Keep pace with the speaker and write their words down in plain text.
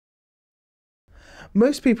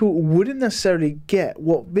Most people wouldn't necessarily get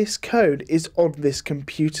what this code is on this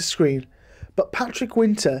computer screen, but Patrick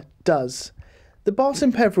Winter does. The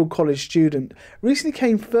Barton Peveril College student recently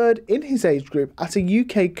came third in his age group at a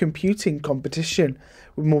UK computing competition,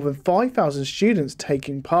 with more than 5,000 students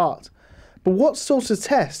taking part. But what sort of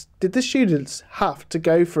tests did the students have to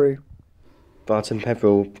go through? Barton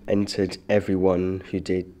Peveril entered everyone who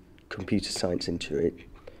did computer science into it,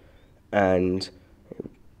 and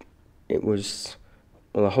it was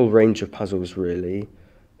a whole range of puzzles really.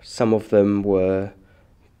 Some of them were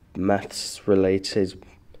maths related,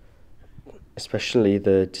 especially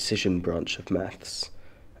the decision branch of maths,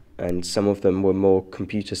 and some of them were more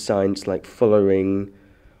computer science, like following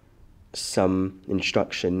some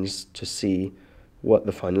instructions to see what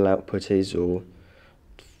the final output is or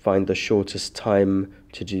find the shortest time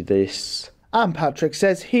to do this. And Patrick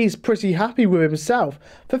says he's pretty happy with himself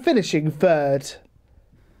for finishing third.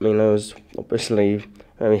 I mean, I was obviously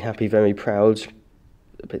very happy, very proud,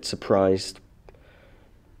 a bit surprised,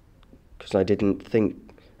 because I didn't think,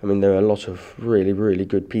 there are a lot of really, really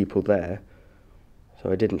good people there,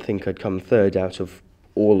 so I didn't think I'd come third out of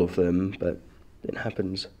all of them, but it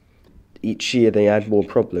happens. Each year they add more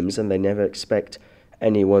problems and they never expect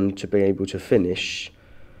anyone to be able to finish.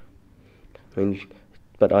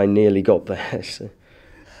 But I nearly got there. So.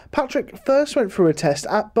 Patrick first went through a test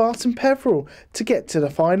at Barton Peveril to get to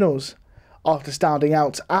the finals. After standing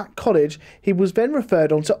out at college, he was then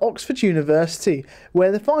referred on to Oxford University,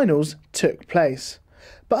 where the finals took place.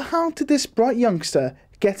 But how did this bright youngster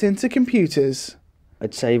get into computers?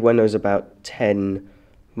 I'd say when I was about 10,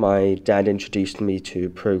 my dad introduced me to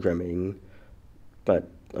programming, but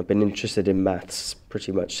I've been interested in maths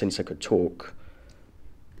pretty much since I could talk.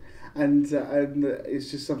 And it's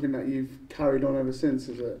just something that you've carried on ever since,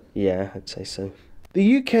 is it? Yeah, I'd say so.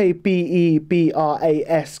 The UK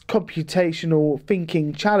BEBRAS Computational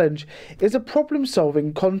Thinking Challenge is a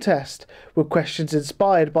problem-solving contest with questions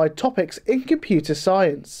inspired by topics in computer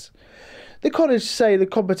science. The college say the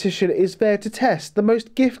competition is there to test the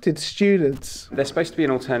most gifted students. There's supposed to be an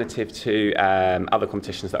alternative to other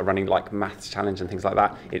competitions that are running, like Maths Challenge and things like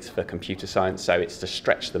that. It's for computer science, so it's to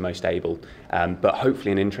stretch the most able, but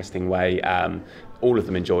hopefully in an interesting way. All of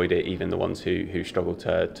them enjoyed it, even the ones who struggled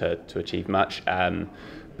to achieve much.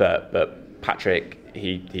 But Patrick,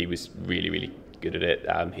 he was really, really good at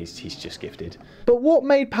it. He's just gifted. But what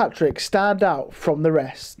made Patrick stand out from the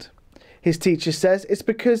rest? His teacher says it's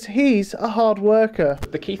because he's a hard worker.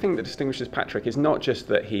 The key thing that distinguishes Patrick is not just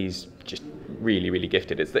that he's just really, really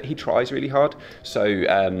gifted, it's that he tries really hard.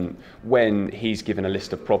 So when he's given a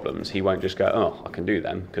list of problems, he won't just go, oh, I can do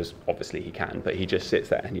them, because obviously he can, but he just sits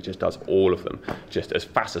there and he just does all of them just as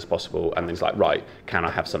fast as possible, and then he's like, right, can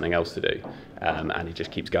I have something else to do? And he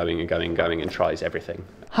just keeps going and going and going and tries everything.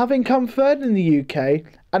 Having come third in the UK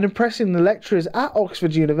and impressing the lecturers at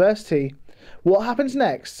Oxford University, what happens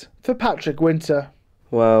next for Patrick Winter?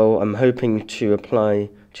 Well, I'm hoping to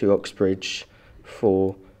apply to Oxbridge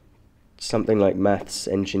for something like maths,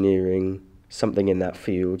 engineering, something in that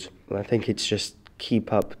field. I think it's just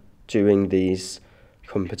keep up doing these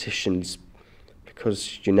competitions,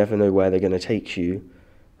 because you never know where they're going to take you.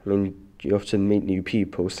 You often meet new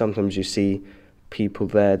people. Sometimes you see people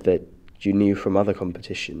there that you knew from other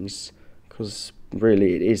competitions, because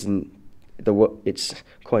really it's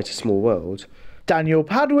quite a small world. Daniel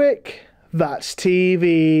Padwick, That's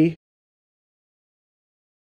TV.